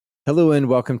Hello and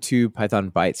welcome to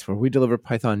Python Bytes, where we deliver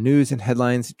Python news and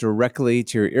headlines directly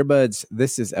to your earbuds.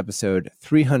 This is episode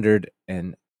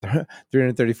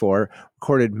 334,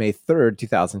 recorded May 3rd,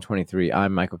 2023.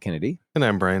 I'm Michael Kennedy. And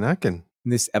I'm Brian Atkin.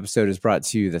 This episode is brought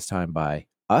to you this time by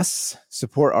us.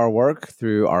 Support our work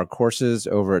through our courses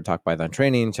over at Talk Python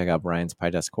Training. Check out Brian's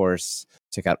PyTest course.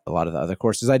 Check out a lot of the other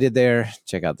courses I did there.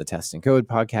 Check out the Test and Code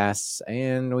podcasts.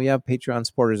 And we have Patreon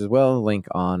supporters as well. Link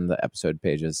on the episode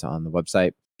pages on the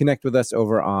website. Connect with us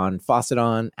over on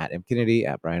Fauceton, at mkennedy,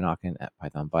 at Brian Atkin, at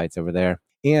Python Bytes over there.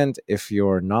 And if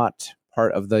you're not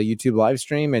part of the YouTube live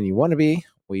stream and you want to be,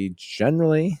 we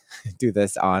generally do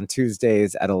this on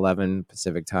Tuesdays at 11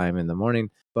 Pacific time in the morning,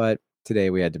 but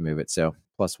today we had to move it. So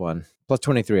plus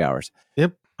 23 hours.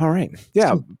 Yep. All right.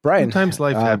 Yeah, Brian. Sometimes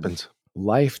life happens.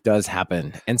 Life does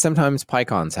happen. And sometimes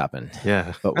PyCons happen.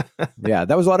 Yeah. But yeah,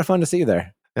 that was a lot of fun to see you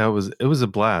there. Yeah, it was a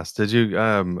blast. Did you,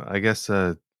 I guess,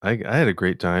 I had a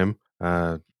great time.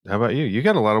 How about you? You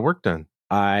got a lot of work done.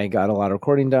 I got a lot of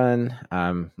recording done.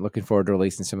 I'm looking forward to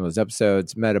releasing some of those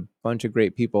episodes. Met a bunch of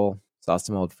great people. Saw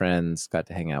some old friends. Got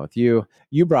to hang out with you.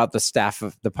 You brought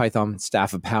the Python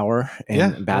staff of power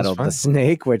and battled the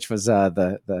snake, which was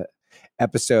the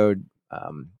episode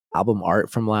album art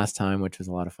from last time, which was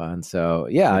a lot of fun. So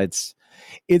yeah, it's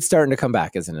starting to come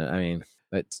back, isn't it? I mean,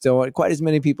 but still not quite as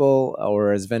many people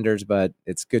or as vendors, but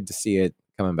it's good to see it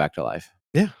coming back to life.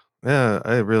 Yeah,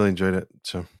 I really enjoyed it.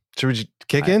 So should we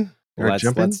kick in?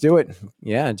 Let's do it.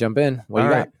 Yeah, jump in. What do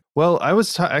you got? Well, I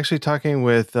was actually talking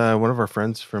with one of our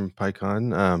friends from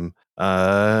PyCon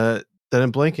that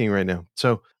I'm blanking right now.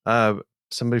 So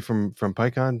somebody from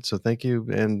PyCon. So thank you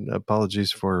and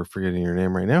apologies for forgetting your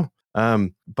name right now.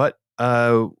 But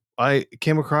I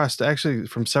came across actually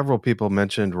from several people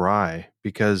mentioned Rye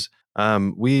because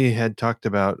we had talked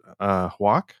about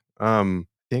Huak. I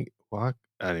think Huak.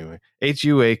 Anyway,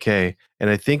 Huak, and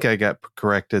I think I got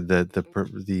corrected that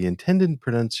the intended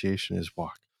pronunciation is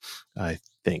Huak. I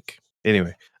think.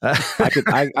 Anyway,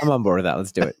 I'm on board with that.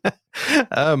 Let's do it.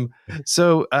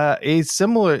 So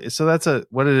that's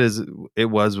what it is. It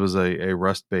was a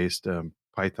Rust-based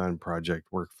Python project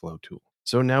workflow tool.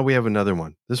 So now we have another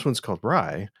one. This one's called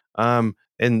Rye. And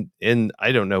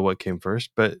I don't know what came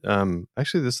first, but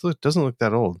actually this doesn't look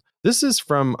that old. This is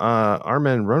from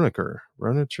Armen Ronacher.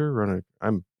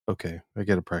 I'm okay. I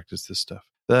got to practice this stuff.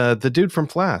 The dude from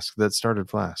Flask that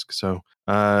started Flask. So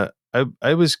I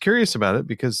was curious about it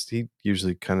because he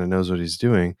usually kind of knows what he's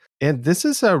doing. And this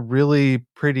is a really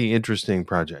pretty interesting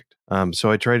project. So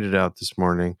I tried it out this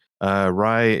morning.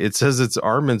 Rye, it says it's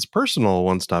Armen's personal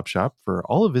one-stop shop for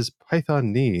all of his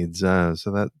Python needs. And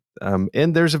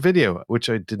there's a video, which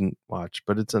I didn't watch,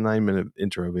 but it's a 9-minute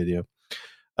intro video.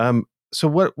 So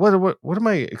what am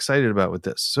I excited about with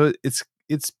this? So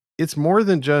it's more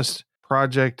than just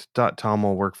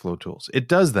project.toml workflow tools. It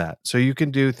does that. So you can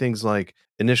do things like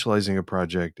initializing a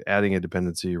project, adding a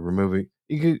dependency, removing.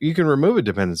 You can remove a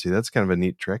dependency. That's kind of a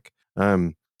neat trick.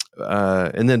 And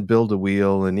then build a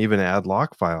wheel and even add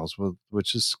lock files,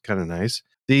 which is kind of nice.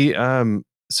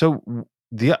 So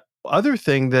the other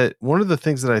thing that one of the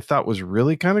things that I thought was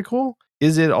really kind of cool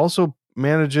is it also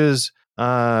manages.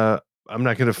 I'm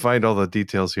not going to find all the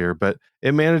details here, but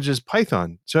it manages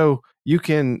Python. So you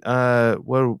can,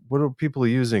 what are people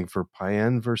using for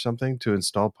PyEnv or something to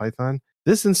install Python?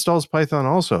 This installs Python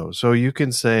also. So you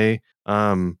can say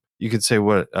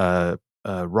what,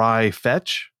 Rye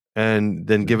fetch, and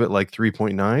then give it like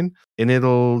 3.9, and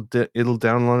it'll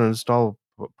download and install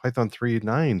Python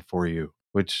 3.9 for you,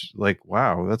 which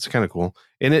wow, that's kind of cool.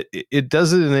 And it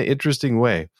does it in an interesting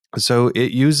way. So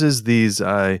it uses these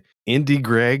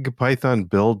IndieGreg Python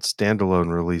build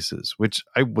standalone releases, which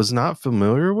I was not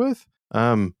familiar with.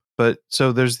 But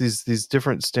so there's these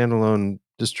different standalone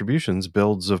distributions,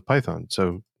 builds of Python.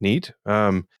 So neat.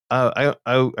 I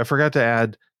forgot to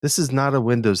add, this is not a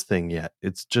Windows thing yet.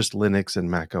 It's just Linux and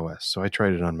Mac OS. So I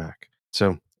tried it on Mac.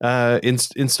 So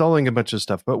installing a bunch of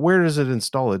stuff. But where does it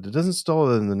install it? It doesn't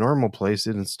install it in the normal place.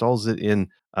 It installs it in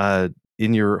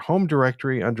your home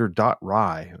directory under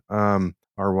 .rye,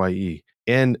 RYE.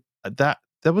 And that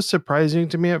was surprising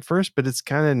to me at first, but it's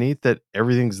kind of neat that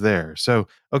everything's there. So,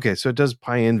 okay, so it does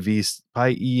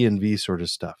PyEnv sort of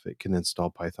stuff. It can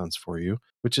install Pythons for you,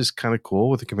 which is kind of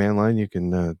cool. With the command line, you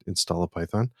can install a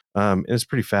Python, and it's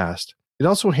pretty fast. It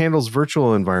also handles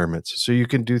virtual environments, so you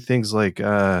can do things like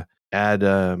add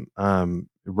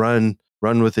run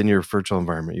within your virtual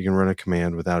environment. You can run a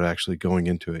command without actually going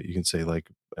into it. You can say like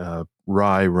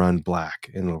Rye run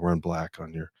black, and it'll run black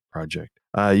on your project.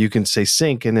 You can say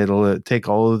sync, and it'll take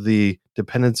all of the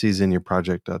dependencies in your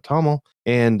project.toml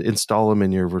and install them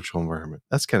in your virtual environment.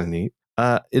 That's kind of neat.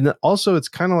 And also, it's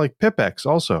kind of like pipex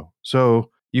also. So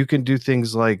you can do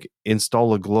things like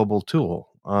install a global tool,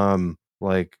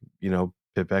 like,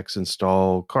 pipex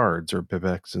install cards or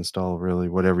pipex install really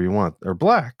whatever you want, or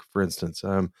black, for instance,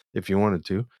 if you wanted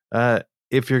to.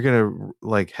 If you're gonna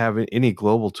like have any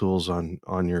global tools on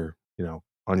your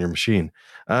on your machine.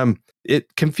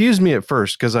 It confused me at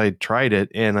first because I tried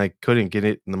it and I couldn't get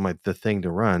it in the thing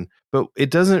to run, but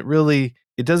it isn't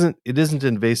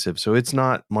invasive, so it's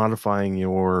not modifying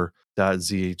your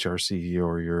 .zhrc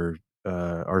or your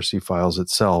RC files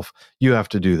itself. You have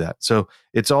to do that. So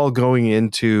it's all going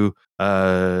into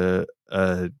home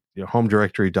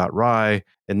directory.ri,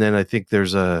 and then I think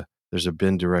there's a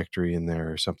bin directory in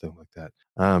there or something like that,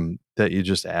 that you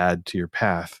just add to your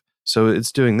path. So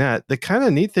it's doing that. The kind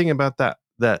of neat thing about that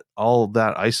all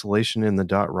that isolation in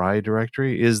the .ri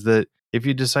directory is that if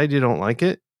you decide you don't like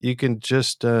it, you can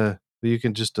just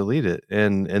delete it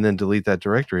and then delete that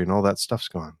directory and all that stuff's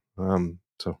gone.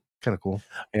 So kind of cool.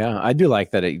 Yeah, I do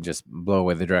like that it just blow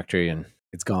away the directory and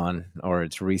it's gone or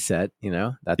it's reset.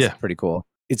 That's pretty cool.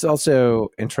 It's also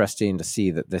interesting to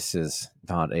see that this is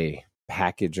not a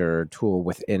package or tool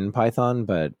within Python,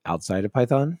 but outside of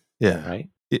Python. Yeah. Right.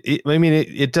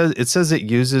 It does. It says it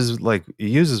uses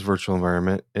virtual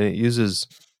environment, and it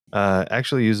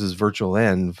actually uses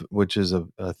virtualenv, which is a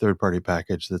third-party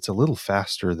package that's a little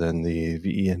faster than the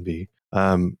venv.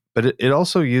 But it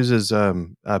also uses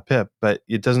pip, but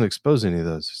it doesn't expose any of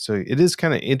those. So it is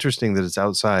kind of interesting that it's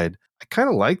outside. I kind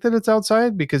of like that it's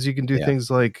outside because you can do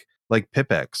things like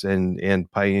pipex and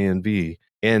pyenv.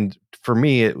 And for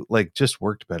me, it just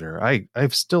worked better.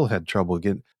 I've still had trouble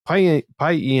getting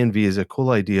pyenv is a cool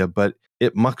idea, but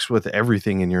it mucks with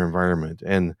everything in your environment,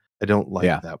 and I don't like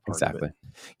that part of it.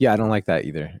 Yeah, I don't like that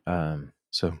either. I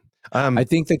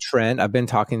think the trend, I've been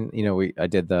talking, I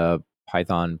did the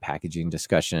Python packaging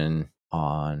discussion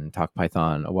on Talk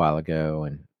Python a while ago,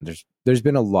 and there's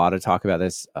been a lot of talk about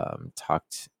this.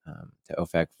 Talked to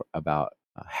OFEC about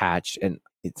Hatch, and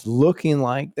it's looking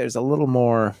like there's a little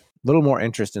more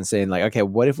interest in saying like, okay,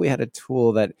 what if we had a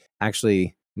tool that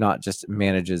actually not just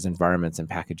manages environments and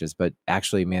packages, but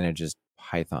actually manages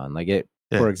Python, like it.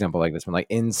 Yeah. For example, like this one, like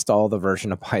install the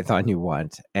version of Python you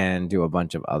want and do a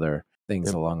bunch of other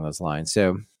things along those lines.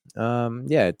 So,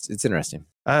 it's interesting.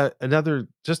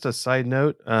 Just a side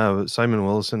note, Simon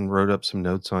Willison wrote up some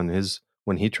notes on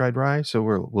when he tried Rye, so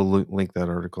we'll link that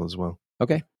article as well.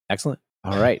 Okay, excellent.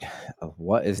 All right,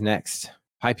 what is next?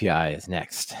 PyPI is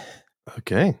next.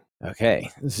 Okay.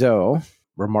 So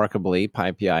remarkably,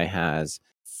 PyPI has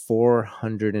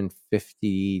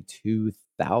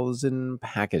 452,000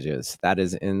 packages. That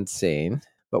is insane.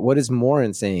 But what is more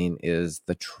insane is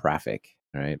the traffic.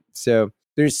 Right. So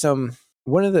there's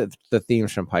one of the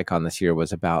themes from PyCon this year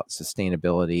was about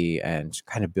sustainability and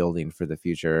kind of building for the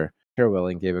future. Kara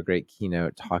Willing gave a great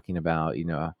keynote talking about,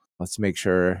 let's make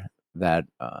sure that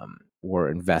we're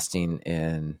investing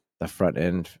in the front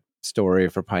end story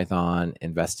for Python,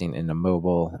 investing in a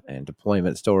mobile and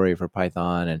deployment story for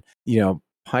Python, and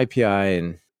PyPI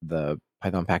and the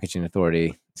Python Packaging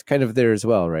Authority, it's kind of there as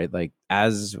well, right? Like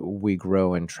as we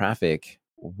grow in traffic,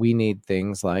 we need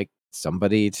things like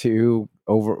somebody to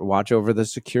watch over the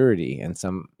security and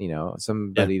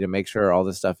somebody to make sure all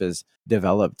this stuff is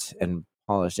developed and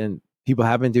polished. And people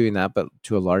have been doing that, but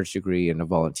to a large degree in a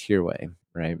volunteer way,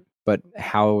 right? But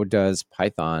how does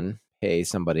Python pay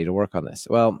somebody to work on this?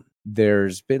 Well,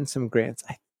 there's been some grants.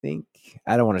 I think,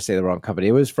 I don't want to say the wrong company.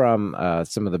 It was from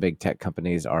some of the big tech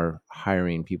companies are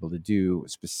hiring people to do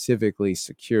specifically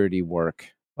security work,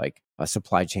 like a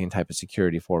supply chain type of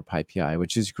security for PyPI,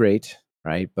 which is great,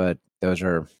 right? But those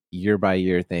are year by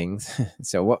year things.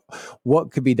 So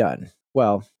what could be done?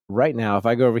 Well, right now, if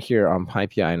I go over here on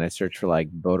PyPI and I search for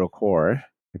like Boto Core,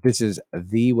 this is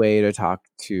the way to talk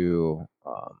to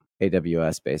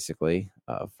AWS, basically,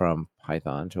 from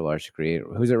Python to a large degree.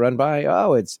 Who's it run by?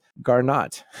 Oh, it's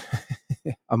Garnot,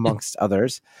 amongst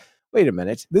others. Wait a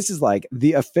minute. This is like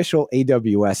the official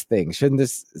AWS thing. Shouldn't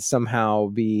this somehow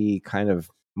be kind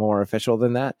of more official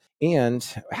than that? And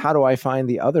how do I find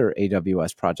the other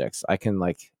AWS projects? I can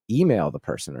like email the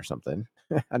person or something.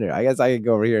 I don't know. I guess I could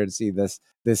go over here and see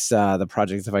the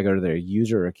projects if I go to their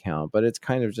user account, but it's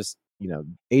kind of just,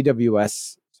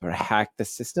 AWS sort of hack the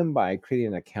system by creating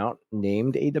an account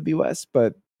named AWS,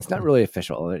 but it's not really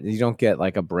official. You don't get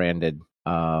like a branded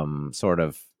sort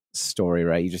of story,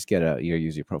 right? You just get your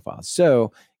user profile.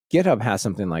 So GitHub has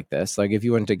something like this. Like if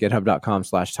you went to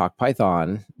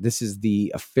github.com/talkpython, this is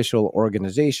the official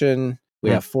organization. We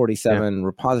have 47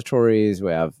 repositories. We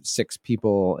have 6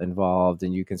 people involved,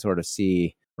 and you can sort of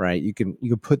see, right? You can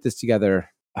put this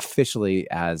together officially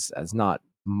as not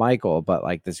Michael, but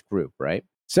like this group, right?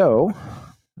 So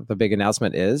the big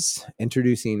announcement is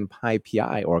introducing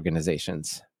PyPI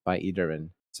organizations by eDurban.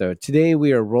 So today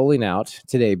we are rolling out,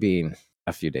 today being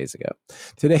a few days ago,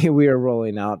 today we are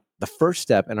rolling out the first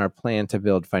step in our plan to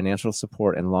build financial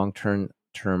support and long-term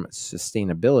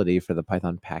sustainability for the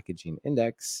Python Packaging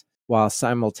Index, while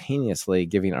simultaneously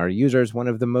giving our users one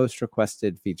of the most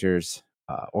requested features,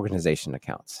 organization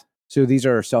accounts. So these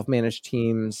are self-managed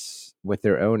teams with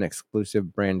their own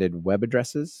exclusive branded web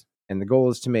addresses. And the goal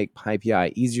is to make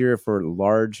PyPI easier for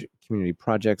large community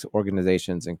projects,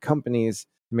 organizations, and companies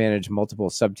to manage multiple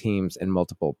subteams and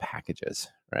multiple packages,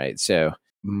 right? So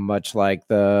much like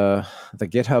the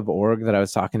GitHub org that I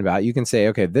was talking about, you can say,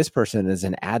 okay, this person is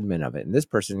an admin of it, and this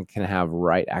person can have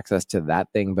write access to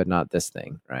that thing, but not this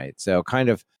thing, right? So kind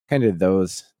of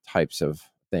those types of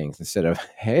things instead of,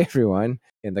 hey, everyone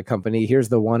in the company, here's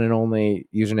the one and only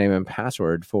username and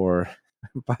password for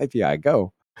PyPI,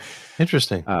 go.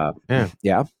 Interesting.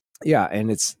 Yeah.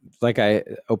 And it's like I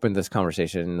opened this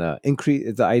conversation,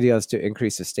 the idea is to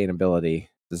increase sustainability.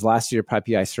 This last year,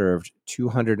 PyPI served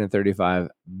 235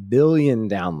 billion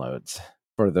downloads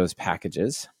for those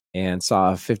packages and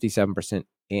saw a 57%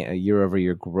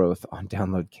 year-over-year growth on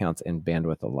download counts and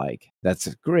bandwidth alike.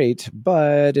 That's great,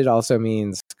 but it also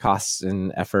means costs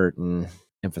and effort and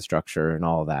infrastructure and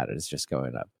all of that is just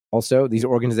going up. Also, these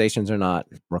organizations are not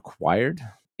required.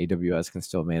 AWS can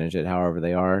still manage it however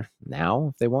they are now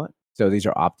if they want. So these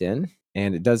are opt-in,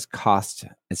 and it does cost,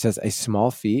 it says a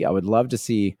small fee. I would love to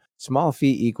see small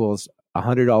fee equals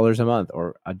 $100 a month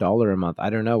or $1 a month. I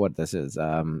don't know what this is.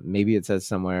 Maybe it says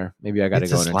somewhere. Maybe I got to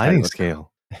go in and sliding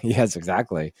scale. Yes,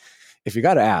 exactly. If you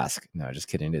got to ask, no, just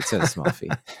kidding. It says small fee.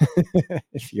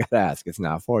 If you got to ask, it's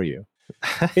not for you.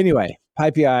 Anyway,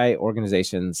 PyPI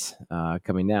organizations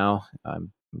coming now.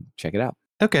 Check it out.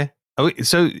 Okay. Oh,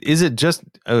 so is it just?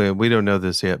 Okay, we don't know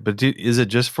this yet, but is it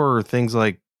just for things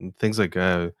like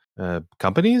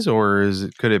companies, or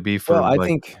could it be for I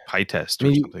think PyTest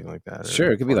or something like that?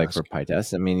 Sure, it could be like for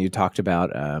PyTest. I mean, you talked about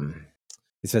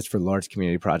it says for large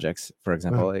community projects, for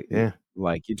example.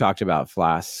 Like you talked about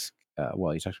Flask.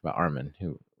 You talked about Armin,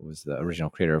 who was the original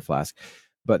creator of Flask,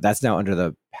 but that's now under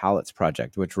the Palettes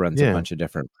project, which runs a bunch of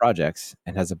different projects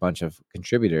and has a bunch of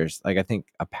contributors. Like I think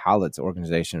a Palettes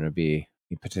organization would be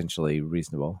potentially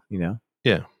reasonable, you know?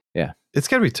 Yeah. It's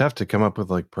got to be tough to come up with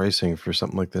like pricing for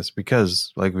something like this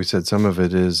because, like we said, some of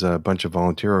it is a bunch of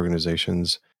volunteer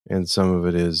organizations and some of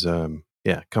it is,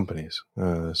 companies.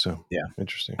 So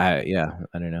interesting. I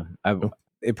don't know.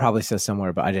 It probably says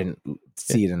somewhere, but I didn't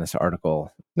see it in this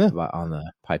article on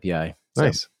the PyPI. So.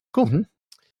 Nice. Cool. Mm-hmm.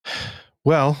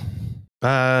 Well,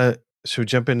 should we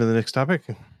jump into the next topic?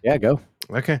 Yeah, go.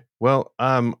 Okay. Well,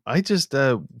 I just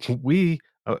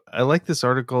I like this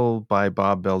article by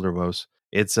Bob Beldermos.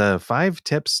 It's 5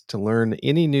 tips to learn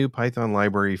any new Python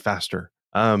library faster.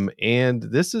 And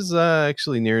this is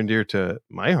actually near and dear to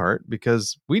my heart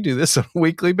because we do this on a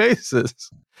weekly basis.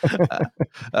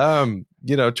 Trying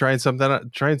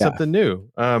something new.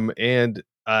 And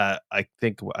I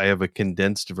think I have a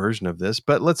condensed version of this,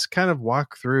 but let's kind of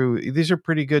walk through. These are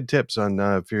pretty good tips on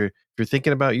if you're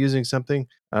thinking about using something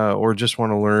or just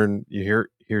want to learn. You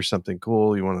hear something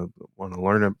cool, you want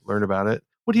to learn about it.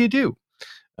 What do you do?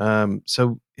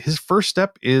 So his first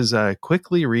step is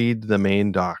quickly read the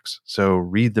main docs. So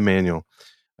read the manual,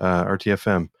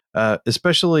 RTFM.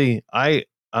 Especially I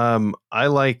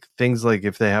like things like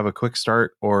if they have a quick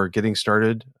start or getting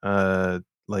started.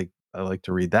 Like I like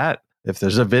to read that. If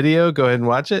there's a video, go ahead and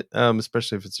watch it.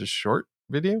 Especially if it's a short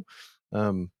video. Go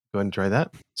ahead and try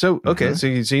that. So okay, so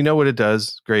you know what it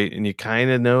does, great, and you kind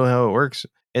of know how it works,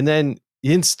 and then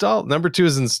you install. Number 2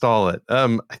 is install it.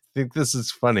 I think this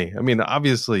is funny. I mean,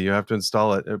 obviously you have to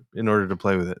install it in order to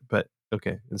play with it, but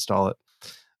okay, install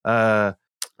it.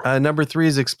 Number 3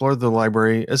 is explore the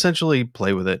library. Essentially,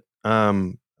 play with it.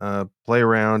 Play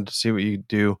around, see what you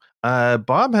do.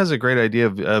 Bob has a great idea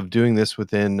of doing this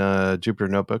within Jupyter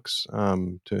Notebooks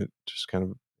to just kind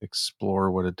of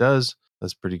explore what it does.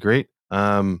 That's pretty great.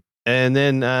 And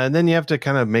then you have to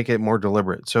kind of make it more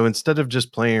deliberate. So instead of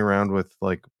just playing around with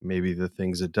like maybe the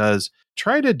things it does,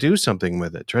 try to do something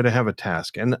with it. Try to have a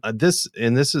task. And this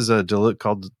is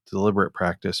called deliberate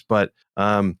practice. But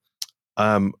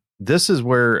this is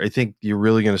where I think you're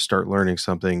really going to start learning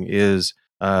something is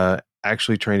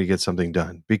actually trying to get something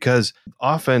done, because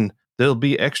often there'll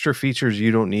be extra features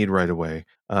you don't need right away.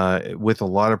 With a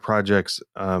lot of projects,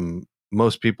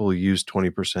 most people use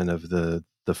 20% of the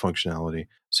functionality.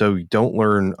 So you don't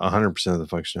learn 100% of the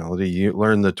functionality. You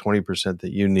learn the 20%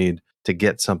 that you need to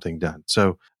get something done.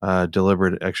 So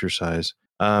deliberate exercise.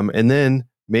 And then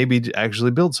maybe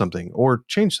actually build something or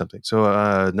change something.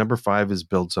 So number 5 is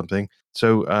build something.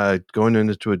 So going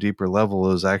into a deeper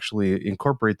level is actually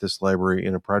incorporate this library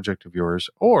in a project of yours,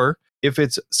 or if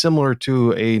it's similar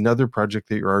to another project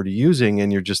that you're already using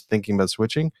and you're just thinking about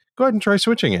switching, go ahead and try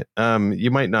switching it.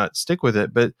 You might not stick with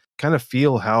it, but kind of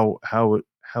feel how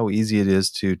easy it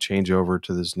is to change over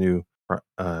to this new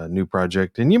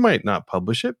project. And you might not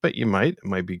publish it, but you might. It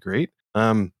might be great.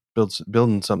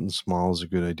 Building something small is a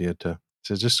good idea to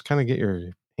just kind of get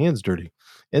your hands dirty.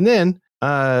 And then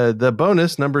the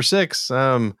bonus number 6.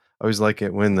 I always like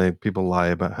it when the people lie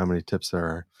about how many tips there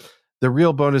are. The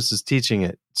real bonus is teaching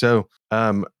it. So,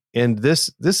 and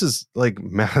this is like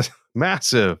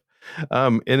massive.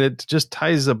 And it just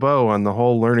ties a bow on the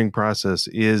whole learning process,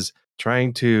 is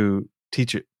trying to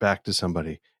teach it back to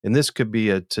somebody. And this could be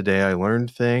a Today I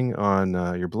Learned thing on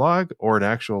your blog, or an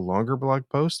actual longer blog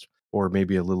post, or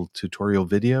maybe a little tutorial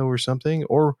video or something,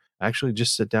 or actually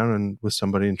just sit down with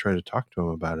somebody and try to talk to them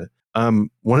about it.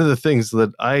 One of the things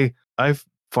that I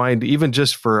find, even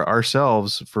just for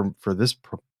ourselves, for this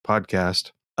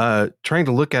podcast, trying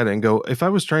to look at it and go, if I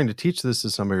was trying to teach this to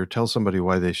somebody or tell somebody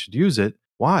why they should use it,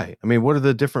 why? I mean, what are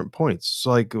the different points?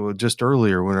 So like just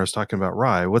earlier when I was talking about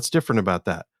Rye, what's different about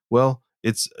that? Well,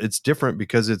 it's different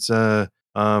because it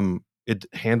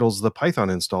handles the Python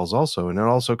installs also, and it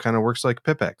also kind of works like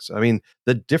pipex. I mean,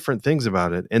 the different things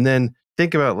about it, and then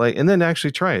think about and then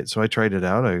actually try it. So I tried it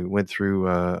out. I went through,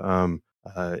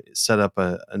 set up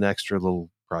an extra little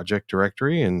project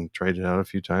directory and tried it out a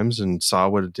few times and saw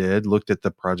what it did. Looked at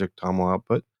the project toml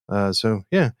output. So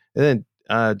yeah, and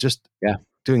then just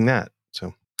doing that.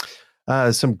 So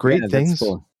some great things.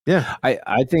 Cool. Yeah,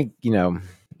 I think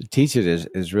teach it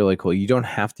is really cool. You don't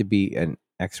have to be an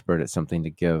expert at something to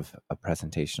give a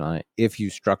presentation on it if you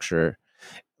structure,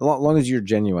 as long as you're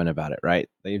genuine about it, right?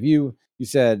 Like if you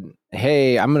said,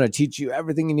 hey, I'm going to teach you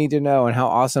everything you need to know and how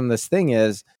awesome this thing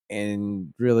is,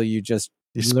 and really you just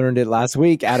learned it last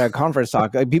week at a conference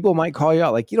talk, like, people might call you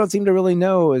out, like, you don't seem to really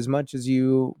know as much as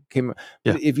you came.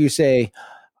 Yeah. But if you say,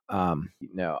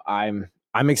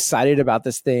 I'm excited about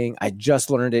this thing, I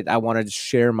just learned it, I wanted to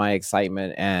share my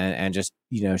excitement and just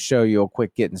show you a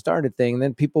quick getting started thing,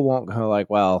 then people won't go like,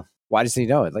 well, why does he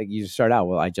know it? Like, you start out,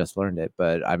 well, I just learned it,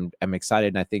 but I'm excited,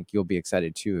 and I think you'll be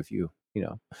excited too if you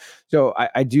so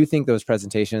I do think those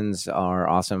presentations are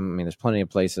awesome. I mean, there's plenty of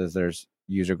places, there's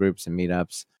user groups and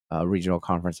meetups, regional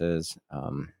conferences,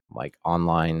 like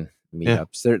online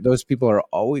meetups. Yeah. Those people are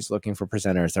always looking for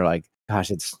presenters. They're like,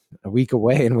 gosh, it's a week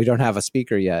away and we don't have a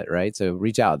speaker yet, right? So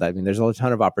reach out. I mean, there's a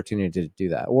ton of opportunity to do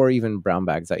that, or even brown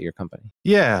bags at your company.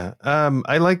 Yeah.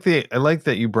 I like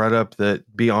that you brought up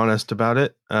that be honest about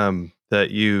it.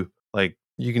 That you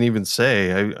can even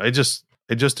say, I just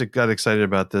got excited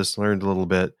about this, learned a little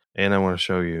bit, and I want to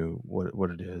show you what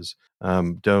it is.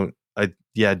 Don't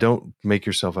make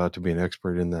yourself out to be an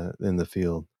expert in the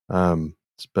field.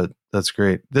 But that's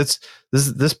great. This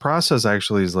process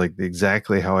actually is like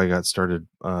exactly how I got started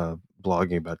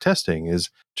blogging about testing, is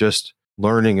just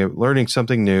learning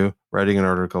something new, writing an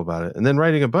article about it, and then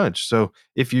writing a bunch. So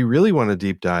if you really want to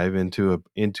deep dive into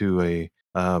a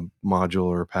module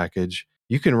or a package,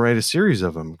 you can write a series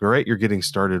of them. Write your getting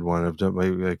started one of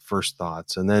like first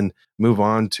thoughts, and then move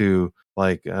on to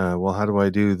like, well, how do I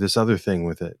do this other thing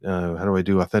with it? How do I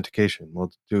do authentication?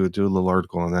 Well, do a little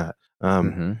article on that.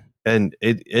 And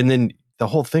then the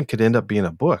whole thing could end up being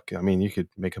a book. I mean, you could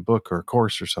make a book or a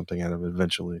course or something out of it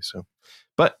eventually. So,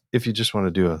 but if you just want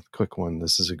to do a quick one,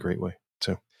 this is a great way.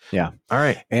 So, yeah. All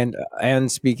right.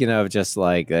 And speaking of just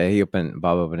like,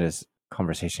 Bob opened his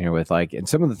conversation here with like, and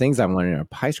some of the things I'm learning are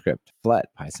PyScript, Flet,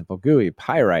 PySimple, GUI,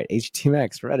 Pyrite,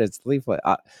 HTMX, Redis, Leaflet.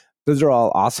 Those are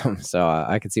all awesome. So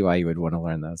I can see why you would want to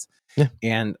learn those. Yeah.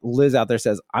 And Liz out there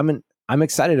says, I'm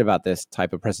excited about this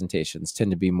type of presentations,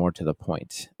 tend to be more to the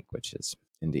point, which is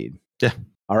indeed. Yeah.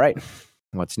 All right.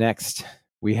 What's next?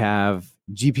 We have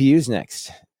GPUs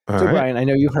next. All right. Brian, I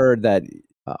know you heard that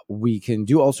we can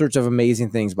do all sorts of amazing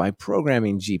things by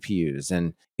programming GPUs.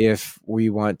 And if we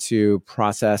want to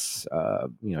process,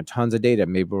 tons of data,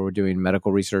 maybe we're doing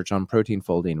medical research on protein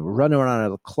folding, we're running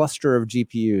around a cluster of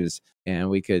GPUs, and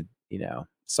we could,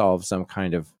 solve some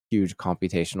kind of huge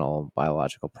computational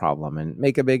biological problem and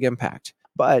make a big impact.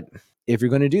 But if you're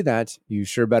going to do that, you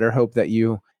sure better hope that if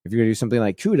you're going to do something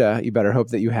like CUDA, you better hope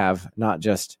that you have not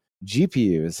just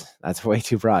GPUs. That's way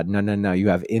too broad. No. You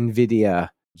have NVIDIA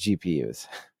GPUs.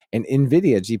 And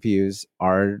NVIDIA GPUs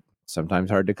are sometimes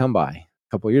hard to come by.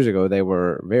 A couple of years ago, they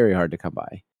were very hard to come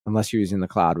by, unless you're using the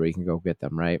cloud where you can go get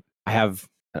them, right? I have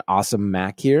an awesome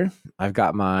Mac here. I've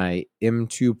got my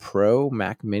M2 Pro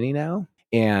Mac Mini now.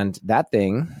 And that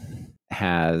thing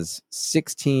has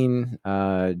 16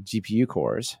 GPU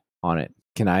cores on it.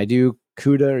 Can I do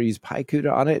CUDA or use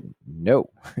PyCUDA on it? No,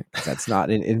 that's not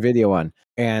an NVIDIA one.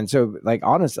 And so, like,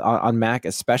 on Mac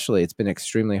especially, it's been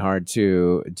extremely hard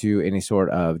to do any sort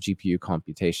of GPU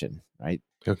computation, right?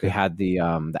 Okay. They had the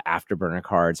afterburner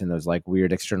cards and those like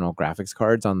weird external graphics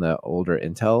cards on the older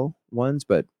Intel ones,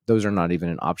 but those are not even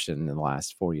an option in the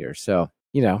last 4 years. So,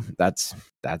 that's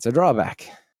a drawback.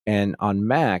 And on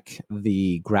Mac,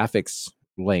 the graphics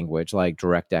language like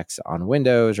DirectX on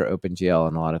Windows or OpenGL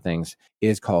and a lot of things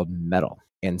is called Metal.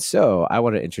 And so I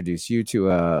want to introduce you to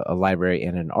a library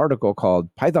and an article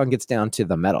called Python Gets Down to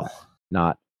the Metal,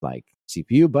 not like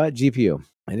CPU, but GPU.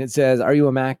 And it says, are you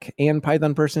a Mac and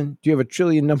Python person? Do you have a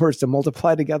trillion numbers to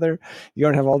multiply together? You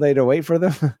don't have all day to wait for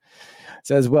them? It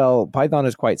says, well, Python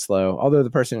is quite slow, although the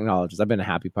person acknowledges I've been a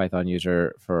happy Python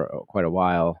user for quite a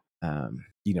while.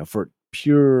 For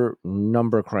pure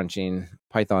number crunching,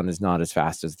 Python is not as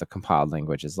fast as the compiled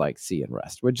languages like C and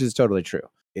Rust, which is totally true.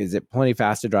 Is it plenty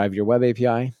fast to drive your web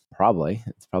API? Probably.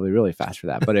 It's probably really fast for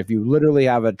that. But if you literally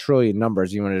have a trillion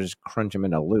numbers, you want to just crunch them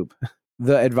in a loop.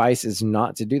 The advice is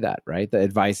not to do that, right? The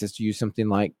advice is to use something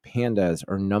like Pandas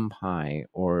or NumPy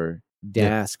or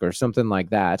Dask or something like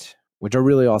that, which are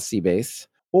really all C-based.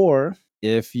 Or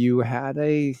if you had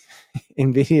a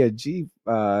NVIDIA G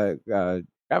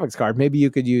graphics card, maybe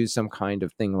you could use some kind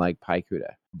of thing like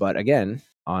PyCUDA. But again,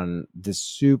 on this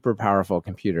super powerful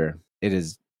computer, it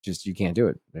is just, you can't do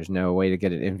it. There's no way to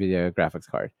get an NVIDIA graphics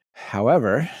card.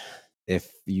 However,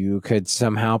 if you could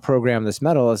somehow program this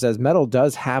Metal, it says Metal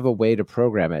does have a way to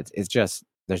program it. It's just,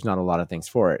 there's not a lot of things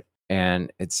for it.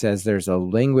 And it says there's a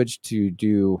language to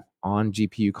do on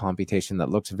GPU computation that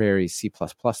looks very C++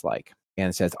 like. And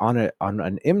it says on an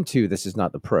M2, this is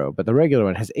not the Pro, but the regular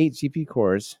one has 8 GPU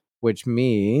cores, which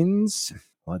means,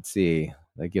 let's see,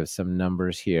 they give some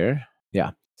numbers here. Yeah,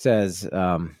 it says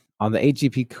on the 8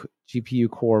 GPU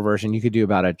core version, you could do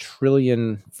about 1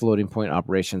 trillion floating point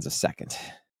operations a second.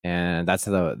 And that's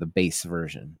the base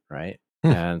version, right?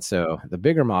 And so the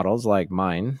bigger models like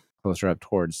mine, closer up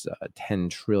towards 10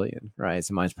 trillion, right?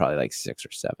 So mine's probably like 6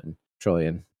 or 7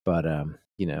 trillion. But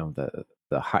what's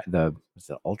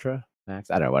the Ultra Max?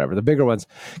 I don't know, whatever. The bigger ones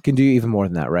can do even more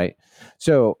than that, right?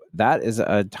 So that is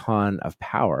a ton of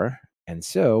power. And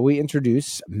so we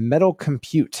introduce Metal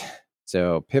Compute.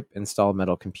 So pip install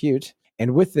Metal Compute.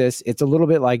 And with this, it's a little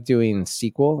bit like doing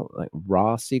SQL, like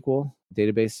raw SQL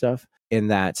database stuff, in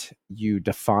that you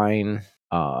define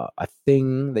a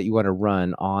thing that you want to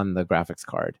run on the graphics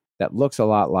card that looks a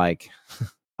lot like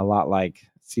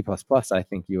C++, I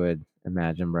think you would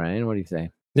imagine, Brian. What do you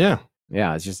say? Yeah.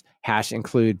 Yeah, it's just hash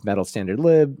include metal standard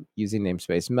lib, using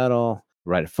namespace metal,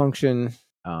 write a function,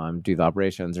 do the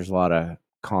operations. There's a lot of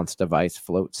const device,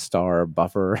 float star,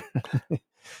 buffer.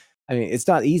 I mean, it's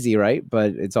not easy, right?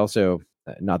 But it's also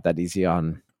not that easy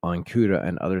on CUDA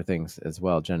and other things as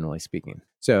well, generally speaking.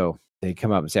 So they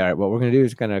come up and say, all right, what we're going to do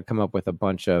is going to come up with a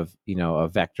bunch of, a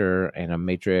vector and a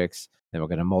matrix. Then we're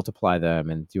going to multiply them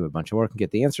and do a bunch of work and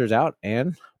get the answers out.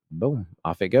 And boom,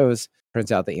 off it goes.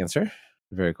 Prints out the answer.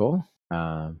 Very cool.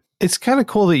 It's kind of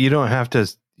cool that you don't have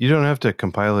to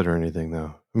compile it or anything,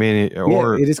 though. I mean,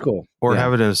 yeah, it is cool. Or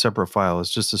have it in a separate file. It's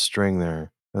just a string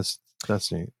there. That's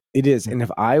neat. It is. And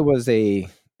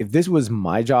if this was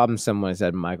my job and someone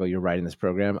said, Michael, you're writing this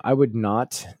program, I would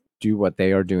not do what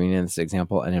they are doing in this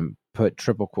example and then put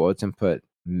triple quotes and put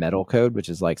metal code, which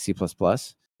is like C++,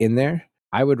 in there.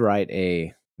 I would write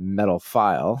a metal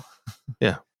file.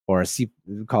 Yeah. Or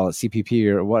call it CPP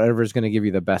or whatever is going to give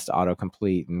you the best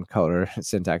autocomplete and color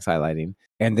syntax highlighting.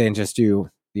 And then just do,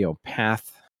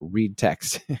 path read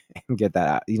text and get that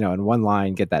out, in one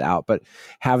line, get that out, but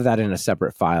have that in a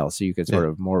separate file so you could sort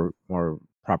of more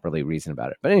properly reason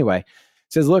about it. But anyway, it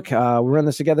says, look, we run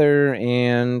this together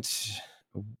and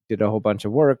did a whole bunch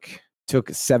of work. Took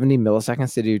 70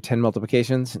 milliseconds to do 10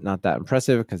 multiplications. Not that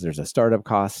impressive because there's a startup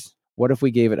cost. What if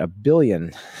we gave it a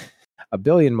billion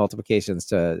multiplications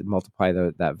to multiply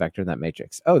that vector and that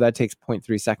matrix? Oh, that takes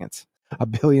 0.3 seconds. 1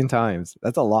 billion times.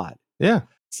 That's a lot. Yeah.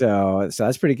 So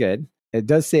that's pretty good. It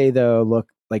does say, though, look,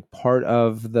 like part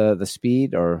of the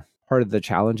speed or part of the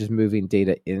challenge is moving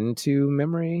data into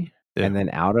memory and then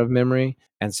out of memory.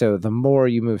 And so the more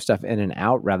you move stuff in and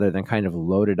out rather than kind of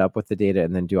load it up with the data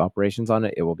and then do operations on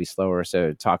it, it will be slower. So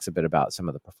it talks a bit about some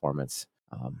of the performance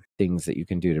things that you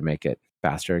can do to make it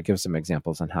faster. It gives some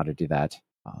examples on how to do that.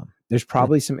 There's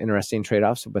probably some interesting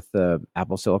trade-offs with the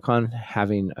Apple Silicon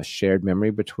having a shared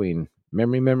memory between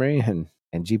memory and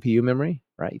GPU memory,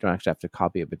 right? You don't actually have to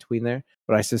copy it between there.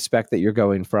 But I suspect that you're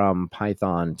going from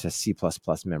Python to C++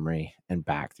 memory and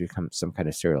back through some kind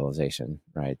of serialization,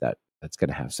 right? That that's going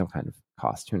to have some kind of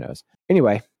cost. Who knows?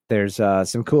 Anyway, there's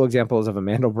some cool examples of a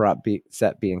Mandelbrot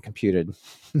set being computed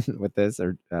with this,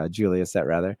 or Julia set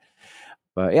rather.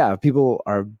 But yeah, people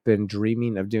are been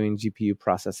dreaming of doing GPU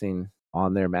processing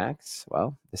on their Macs.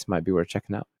 Well, this might be worth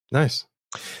checking out. Nice.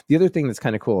 The other thing that's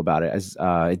kind of cool about it is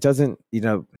it doesn't,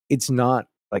 it's not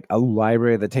like a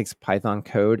library that takes Python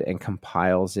code and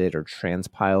compiles it or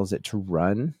transpiles it to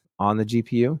run on the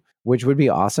GPU, which would be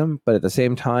awesome. But at the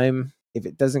same time, if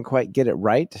it doesn't quite get it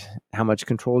right, how much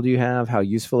control do you have? How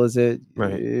useful is it?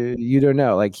 Right. You don't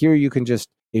know. Like here,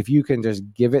 if you can just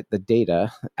give it the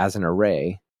data as an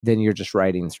array, then you're just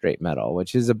writing straight metal,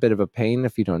 which is a bit of a pain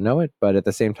if you don't know it. But at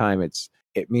the same time,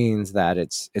 it means that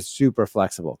it's super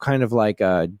flexible, kind of like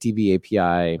a DB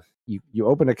API. You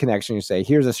open a connection, you say,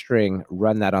 here's a string,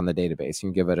 run that on the database.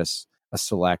 You give it a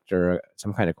select or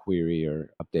some kind of query or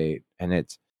update, and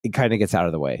it kind of gets out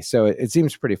of the way. So it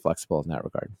seems pretty flexible in that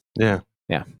regard. Yeah.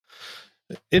 Yeah.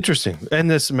 Interesting. And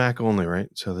this Mac only, right?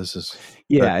 So this is...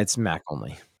 Yeah, it's Mac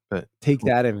only. But take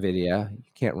that, NVIDIA.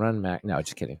 You can't run Mac. No,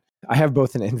 just kidding. I have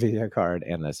both an NVIDIA card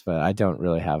and this, but I don't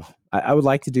really have... I would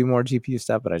like to do more GPU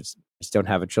stuff, but I just don't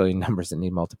have a trillion numbers that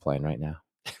need multiplying right now.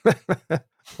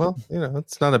 Well,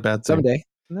 it's not a bad thing. Someday.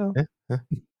 No. Yeah.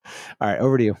 All right,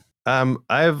 over to you.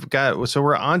 So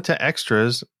we're on to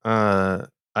extras.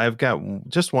 I've got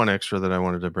just one extra that I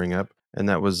wanted to bring up, and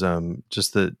that was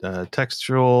just the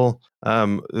textual.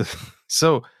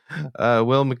 So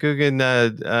Will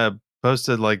McGugan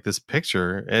posted like this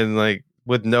picture and like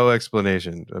with no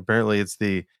explanation. Apparently it's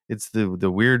the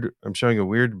weird, I'm showing a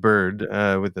weird bird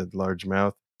with a large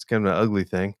mouth. It's kind of an ugly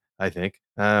thing, I think.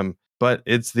 But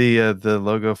it's the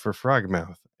logo for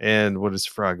Frogmouth. And what is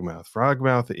Frogmouth?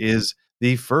 Frogmouth is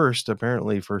the first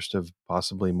of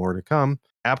possibly more to come,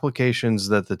 applications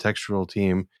that the Textual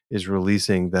team is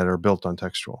releasing that are built on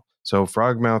Textual. So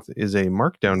Frogmouth is a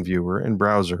markdown viewer and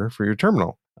browser for your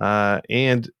terminal.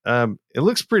 And it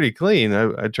looks pretty clean.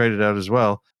 I tried it out as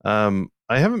well. I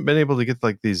haven't been able to get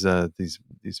like these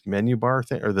menu bar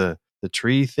thing or the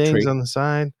tree things on the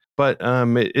side, but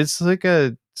it's like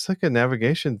a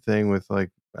navigation thing with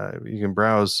like you can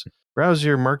browse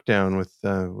your markdown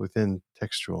within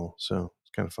Textual. So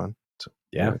it's kind of fun. So,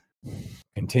 yeah.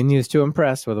 Continues to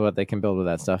impress with what they can build with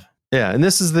that stuff. Yeah, and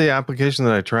this is the application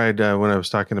that I tried when I was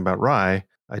talking about Rye.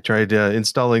 I tried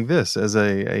installing this as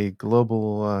a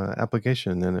global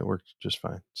application, and it worked just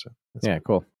fine. So yeah,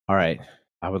 cool. All right.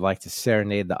 I would like to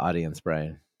serenade the audience,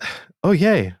 Brian. Oh,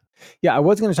 yay. Yeah, I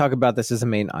was going to talk about this as a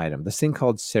main item. This thing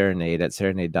called Serenade at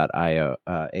serenade.io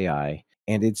AI,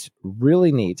 and it's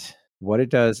really neat. What it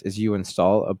does is you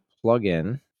install a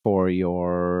plugin for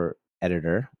your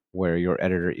editor, where your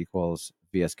editor equals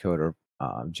VS Code or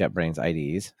JetBrains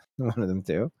IDEs, one of them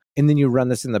too. And then you run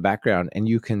this in the background and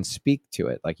you can speak to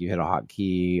it, like you hit a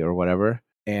hotkey or whatever,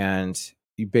 and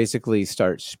you basically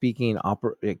start speaking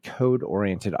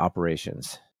code-oriented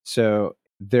operations. So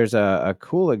there's a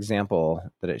cool example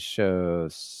that it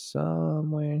shows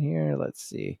somewhere in here. Let's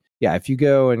see. Yeah, if you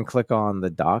go and click on the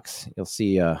docs, you'll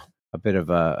see a bit of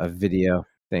a video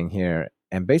thing here.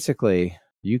 And basically,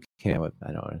 you can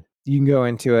go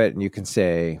into it and you can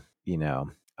say,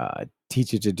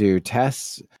 teach it to do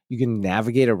tests. You can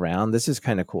navigate around. This is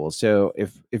kind of cool. So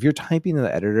if you're typing in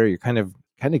the editor, you're kind of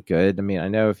good. I mean, I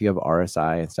know if you have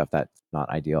RSI and stuff, that's not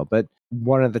ideal. But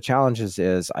one of the challenges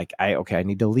is like, I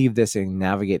need to leave this and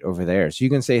navigate over there. So you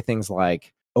can say things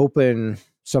like open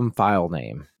some file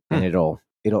name, and it'll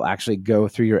actually go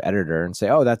through your editor and say,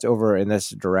 oh, that's over in this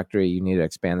directory. You need to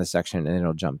expand this section, and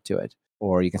it'll jump to it.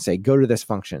 Or you can say, go to this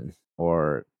function,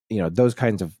 or those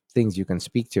kinds of things. You can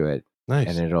speak to it, nice,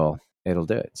 and it'll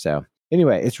do it. So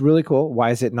anyway, it's really cool.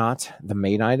 Why is it not the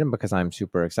main item? Because I'm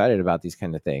super excited about these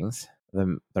kind of things.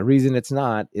 The reason it's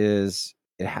not is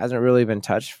it hasn't really been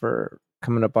touched for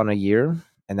coming up on a year,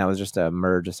 and that was just a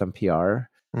merge of some PR.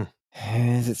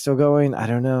 Is it still going? I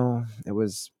don't know. It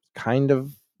was kind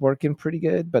of working pretty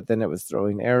good, but then it was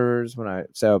throwing errors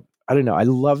so I don't know. I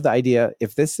love the idea.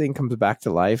 If this thing comes back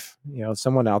to life,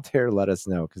 someone out there, let us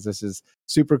know, because this is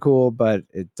super cool, but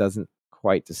it doesn't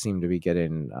quite seem to be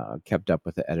getting kept up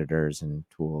with the editors and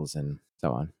tools and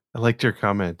so on. I liked your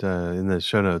comment in the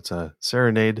show notes.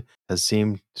 Serenade has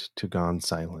seemed to gone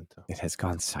silent. It has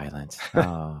gone silent.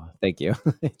 Oh, thank you.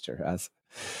 It sure has.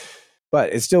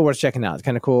 But it's still worth checking out. It's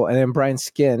kind of cool. And then Brian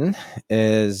Skin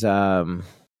is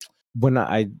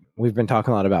we've been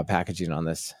talking a lot about packaging on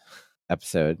this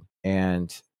episode,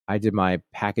 and I did my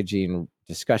packaging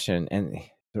discussion, and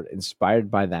sort of inspired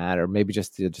by that, or maybe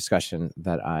just the discussion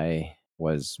that I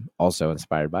was also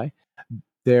inspired by.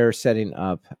 They're setting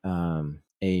up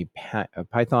a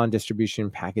Python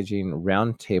distribution packaging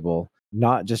roundtable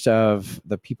not just of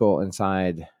the people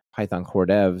inside Python core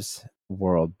devs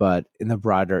world, but in the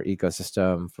broader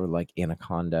ecosystem for like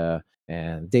Anaconda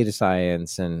and data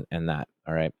science and that.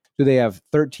 All right. So they have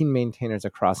 13 maintainers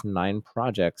across 9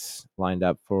 projects lined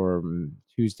up for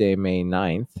Tuesday, May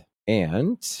 9th,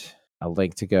 and a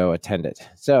link to go attend it.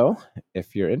 So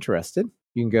if you're interested,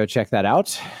 you can go check that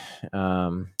out.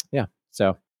 Yeah.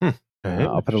 So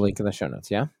I'll put a link in the show notes.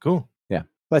 Yeah. Cool. Yeah.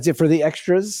 That's it for the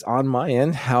extras on my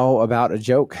end. How about a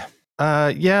joke?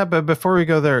 Yeah, but before we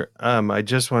go there, I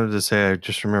just wanted to say I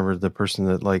just remembered the person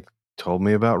that like told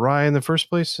me about Rye in the first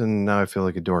place, and now I feel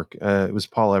like a dork. It was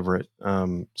Paul Everett.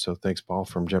 So thanks, Paul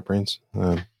from JetBrains.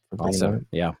 Awesome.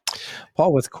 Yeah.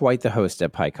 Paul was quite the host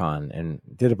at PyCon and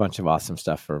did a bunch of awesome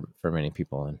stuff for many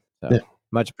people. And so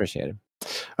much appreciated.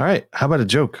 All right. How about a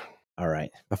joke? All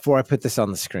right. Before I put this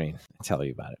on the screen, I'll tell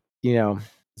you about it.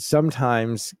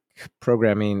 Sometimes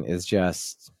programming is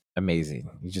just amazing.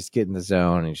 You just get in the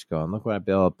zone and you just go, and look what I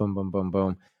built. Boom, boom, boom,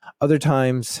 boom. Other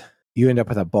times you end up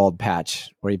with a bald patch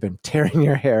where you've been tearing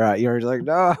your hair out. You're like,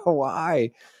 no,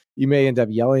 why? You may end up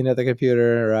yelling at the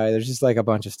computer, right? There's just like a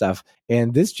bunch of stuff.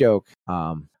 And this joke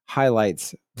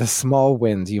highlights the small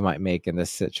wins you might make in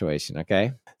this situation,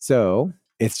 okay? So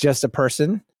it's just a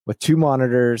person with 2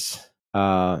 monitors,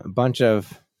 a bunch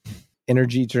of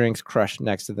energy drinks crushed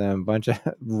next to them, a bunch of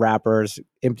wrappers,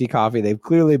 empty coffee. They've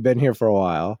clearly been here for a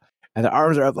while. And the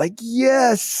arms are up like,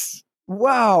 yes,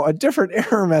 wow, a different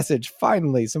error message.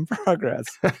 Finally, some progress.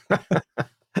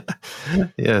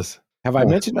 Yes. Have I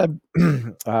mentioned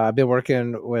I've been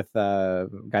working with a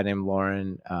guy named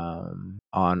Lauren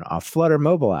on a Flutter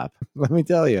mobile app? Let me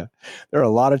tell you, there are a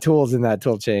lot of tools in that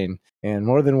tool chain. And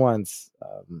more than once,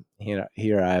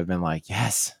 here I've been like,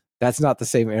 yes, that's not the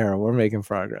same error. We're making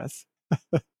progress.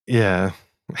 Yeah.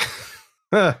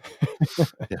 Yeah.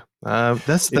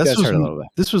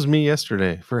 This was me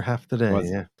yesterday for half the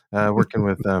day.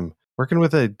 Working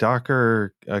with a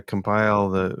Docker compile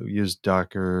that used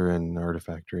Docker and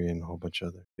Artifactory and a whole bunch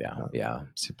of other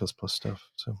C++ stuff.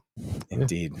 So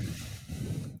indeed.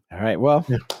 All right. Well,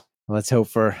 let's hope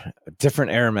for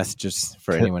different error messages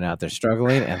for anyone out there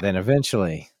struggling, and then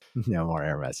eventually no more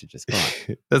error messages. Come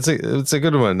on. It's a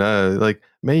good one. Like,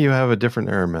 may you have a different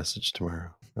error message tomorrow.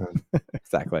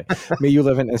 Exactly. May you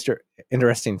live in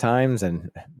interesting times, and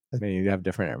may you have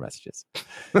different error messages.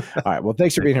 All right. Well,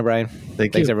 thanks for being here, Brian.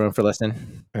 Thanks everyone for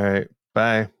listening. All right.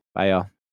 Bye. Bye, y'all.